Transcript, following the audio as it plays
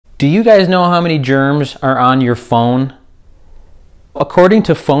Do you guys know how many germs are on your phone? According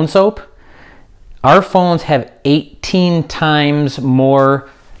to PhoneSoap, our phones have 18 times more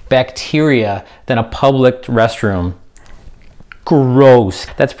bacteria than a public restroom. Gross.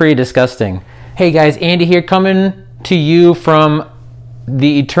 That's pretty disgusting. Hey guys, Andy here, coming to you from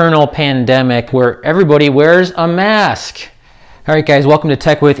the eternal pandemic where everybody wears a mask. All right guys, welcome to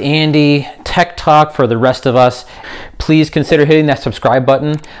Tech with Andy, tech talk for the rest of us. Please consider hitting that subscribe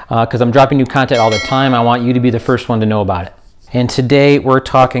button because I'm dropping new content all the time. I want you to be the first one to know about it. And today we're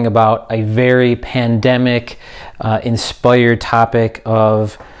talking about a very pandemic inspired topic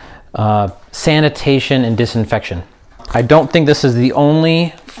of sanitation and disinfection. I don't think this is the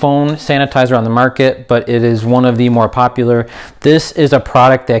only phone sanitizer on the market, but it is one of the more popular. This is a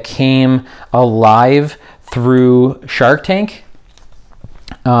product that came alive through Shark Tank.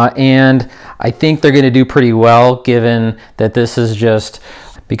 And I think they're going to do pretty well given that this is just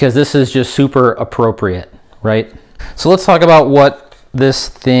super appropriate, right? So let's talk about what this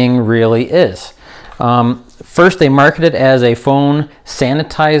thing really is. First, they market it as a phone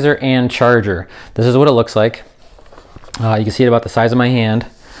sanitizer and charger. This is what it looks like. You can see it about the size of my hand.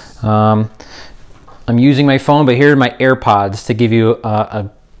 I'm using my phone, but here are my AirPods to give you a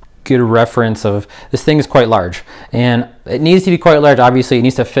good reference of this thing is quite large, and it needs to be quite large. Obviously, it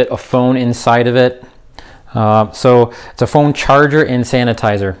needs to fit a phone inside of it. So it's a phone charger and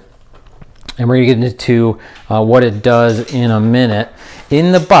sanitizer, and we're gonna get into what it does in a minute.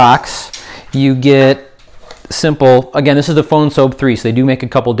 In the box, you get simple. Again, this is the PhoneSoap 3, so they do make a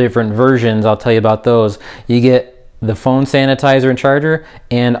couple different versions. I'll tell you about those. You get the phone sanitizer and charger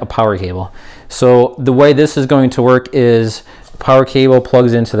and a power cable. So the way this is going to work is power cable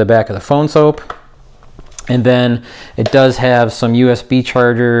plugs into the back of the PhoneSoap, and then it does have some USB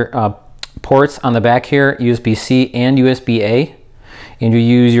charger ports on the back here, USB-C and USB-A, and you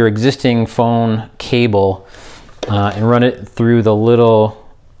use your existing phone cable and run it through the little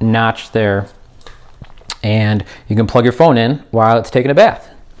notch there, and you can plug your phone in while it's taking a bath.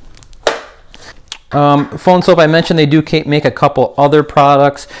 PhoneSoap, I mentioned they do make a couple other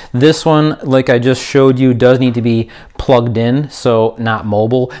products. This one, like I just showed you, does need to be plugged in, so not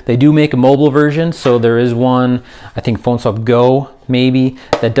mobile. They do make a mobile version, so there is one, I think PhoneSoap Go maybe,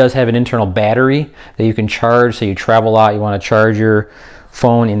 that does have an internal battery that you can charge. So you travel a lot, you want to charge your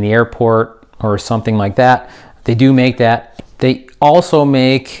phone in the airport or something like that. They do make that. They also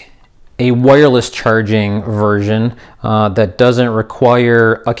make a wireless charging version that doesn't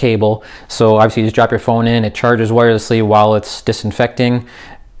require a cable. So obviously you just drop your phone in, it charges wirelessly while it's disinfecting.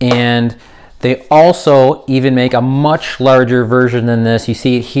 And they also even make a much larger version than this. You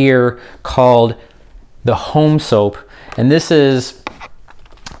see it here called the Home Soap. And this is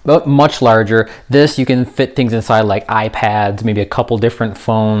much larger. This, you can fit things inside like iPads, maybe a couple different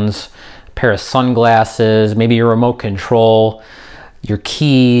phones, a pair of sunglasses, maybe your remote control, your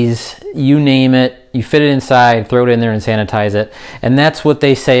keys, you name it, you fit it inside, throw it in there and sanitize it. And that's what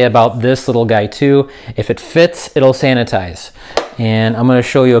they say about this little guy too. If it fits, it'll sanitize. And I'm gonna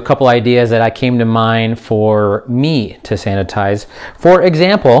show you a couple ideas that I came to mind for me to sanitize. For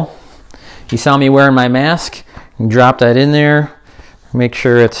example, you saw me wearing my mask, drop that in there, make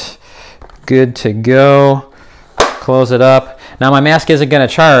sure it's good to go, close it up. Now my mask isn't gonna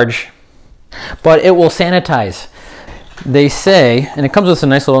charge, but it will sanitize. They say, and it comes with a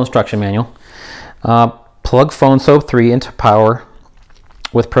nice little instruction manual, plug PhoneSoap 3 into power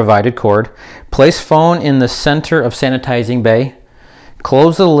with provided cord, place phone in the center of sanitizing bay,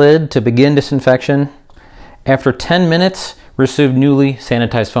 close the lid to begin disinfection. After 10 minutes, receive newly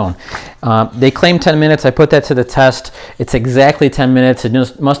sanitized phone. They claim 10 minutes. I put that to the test. It's exactly 10 minutes.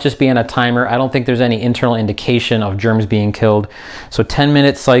 It must just be on a timer. I don't think there's any internal indication of germs being killed. So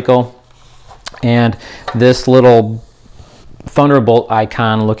 10-minute cycle, and this little Thunderbolt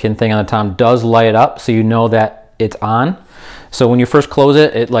icon looking thing on the top does light up, so you know that it's on. So when you first close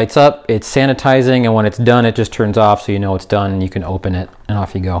it, it lights up, it's sanitizing, and when it's done, it just turns off, so you know it's done, and you can open it, and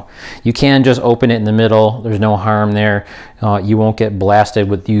off you go. You can just open it in the middle. There's no harm there. You won't get blasted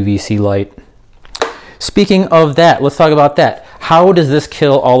with UVC light. Speaking of that, let's talk about that. How does this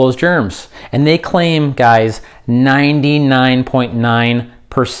kill all those germs? And they claim, guys,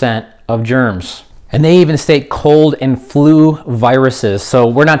 99.9% of germs. And they even state cold and flu viruses. So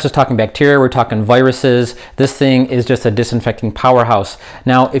we're not just talking bacteria, we're talking viruses. This thing is just a disinfecting powerhouse.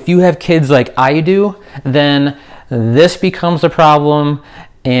 Now, if you have kids like I do, then this becomes a problem,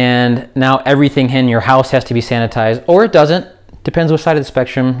 and now everything in your house has to be sanitized, or it doesn't. Depends what side of the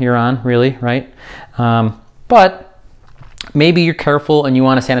spectrum you're on, really, right? But maybe you're careful and you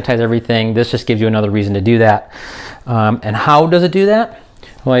want to sanitize everything. This just gives you another reason to do that. And how does it do that?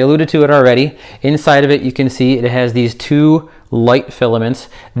 Well, I alluded to it already. Inside of it, you can see it has these two light filaments.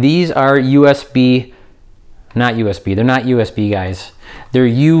 These are USB, not USB, they're not USB, guys. They're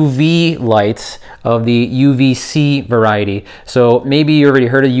UV lights of the UVC variety. So maybe you already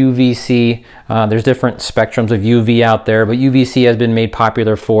heard of UVC. There's different spectrums of UV out there, but UVC has been made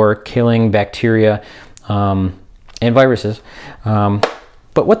popular for killing bacteria and viruses.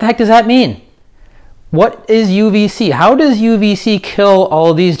 But what the heck does that mean? What is UVC? How does UVC kill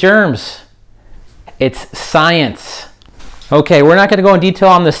all these germs? It's science. Okay, we're not going to go in detail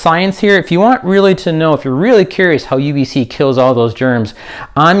on the science here. If you want really to know, if you're really curious how UVC kills all those germs,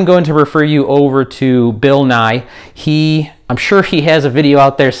 I'm going to refer you over to Bill Nye. I'm sure he has a video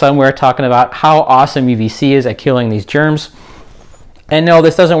out there somewhere talking about how awesome UVC is at killing these germs. And no,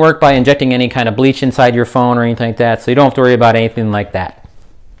 this doesn't work by injecting any kind of bleach inside your phone or anything like that, so you don't have to worry about anything like that.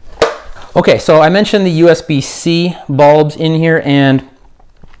 Okay, so I mentioned the USB-C bulbs in here, and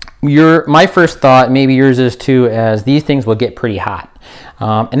my first thought, maybe yours is too, as these things will get pretty hot.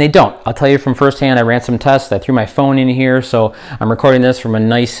 And they don't. I'll tell you from firsthand, I ran some tests. I threw my phone in here, so I'm recording this from a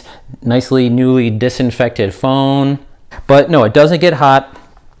nicely newly disinfected phone. But no, it doesn't get hot.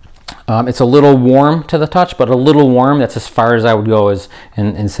 It's a little warm to the touch, but a little warm. That's as far as I would go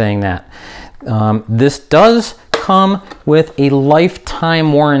in saying that. This does come with a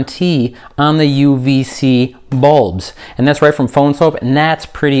lifetime warranty on the UVC bulbs, and that's right from PhoneSoap, and that's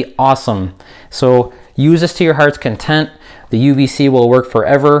pretty awesome. So use this to your heart's content. The UVC will work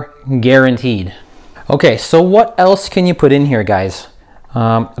forever, guaranteed. Okay, so what else can you put in here, guys?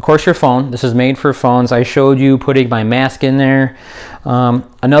 Of course, your phone. This is made for phones. I showed you putting my mask in there.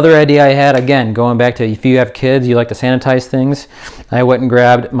 Another idea I had, again, going back to if you have kids, you like to sanitize things, I went and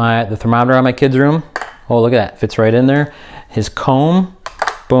grabbed the thermometer on my kid's room. Oh, look at that, fits right in there. His comb,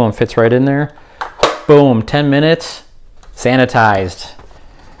 boom, fits right in there. Boom, 10 minutes, sanitized.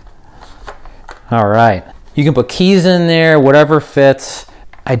 All right, you can put keys in there, whatever fits.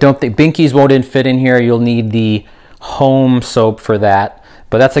 I don't think, binkies won't fit in here. You'll need the home soap for that,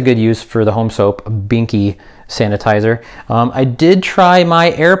 but that's a good use for the home soap, a binky sanitizer. I did try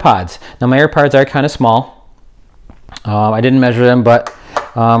my AirPods. Now my AirPods are kind of small. I didn't measure them, but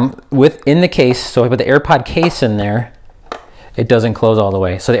within the case, so I put the AirPod case in there, it doesn't close all the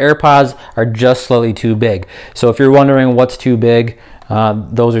way. So the AirPods are just slightly too big. So if you're wondering what's too big,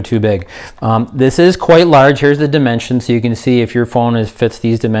 those are too big. This is quite large. Here's the dimensions, so you can see if your phone fits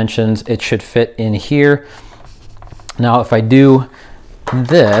these dimensions, it should fit in here. Now if I do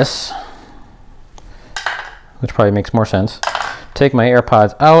this, which probably makes more sense, take my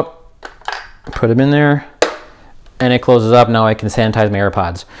AirPods out, put them in there, and it closes up. Now I can sanitize my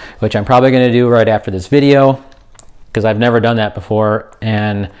AirPods, which I'm probably going to do right after this video because I've never done that before,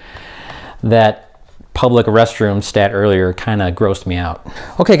 and that public restroom stat earlier kind of grossed me out.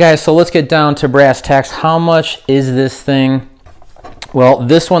 Okay guys, so let's get down to brass tacks. How much is this thing? Well,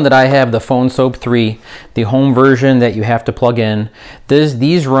 this one that I have, the PhoneSoap 3, the home version that you have to plug in,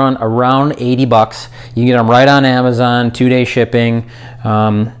 these run around 80 bucks. You can get them right on Amazon, 2-day shipping.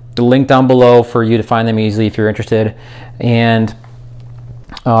 The link down below for you to find them easily if you're interested. And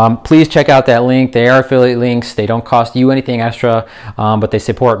please check out that link. They are affiliate links. They don't cost you anything extra, but they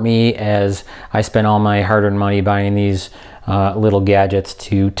support me as I spend all my hard-earned money buying these little gadgets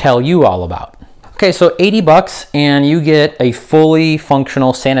to tell you all about. Okay, so 80 bucks and you get a fully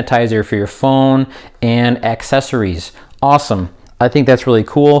functional sanitizer for your phone and accessories. Awesome. I think that's really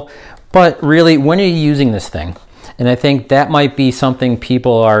cool. But really, when are you using this thing? And I think that might be something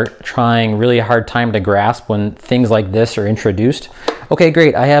people are trying really hard time to grasp when things like this are introduced. Okay,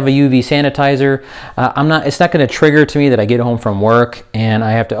 great, I have a UV sanitizer. It's not gonna trigger to me that I get home from work and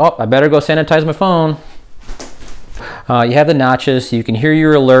I have to, oh, I better go sanitize my phone. You have the notches, so you can hear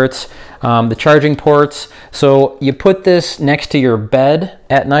your alerts, the charging ports. So you put this next to your bed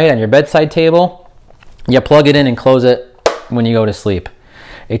at night on your bedside table. You plug it in and close it when you go to sleep.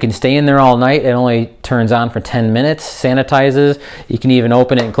 It can stay in there all night. It only turns on for 10 minutes, sanitizes. You can even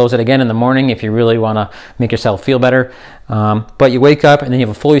open it and close it again in the morning if you really want to make yourself feel better. But you wake up and then you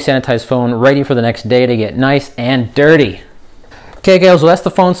have a fully sanitized phone ready for the next day to get nice and dirty. Okay guys, well that's the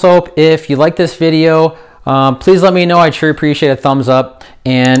PhoneSoap. If you like this video, please let me know. I'd sure appreciate a thumbs up.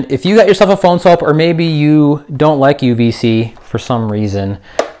 And if you got yourself a PhoneSoap, or maybe you don't like UVC for some reason,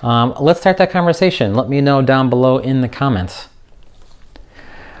 let's start that conversation. Let me know down below in the comments.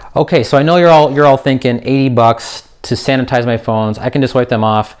 Okay, so I know you're all thinking 80 bucks to sanitize my phones. I can just wipe them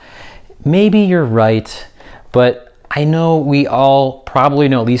off. Maybe you're right, but I know we all probably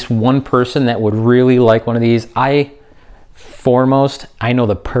know at least one person that would really like one of these. I know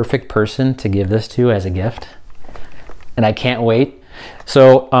the perfect person to give this to as a gift, and I can't wait.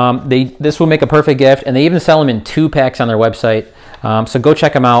 So this will make a perfect gift, and they even sell them in 2-packs on their website. So go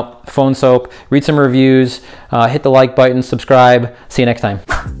check them out. PhoneSoap, read some reviews, hit the like button, subscribe. See you next time.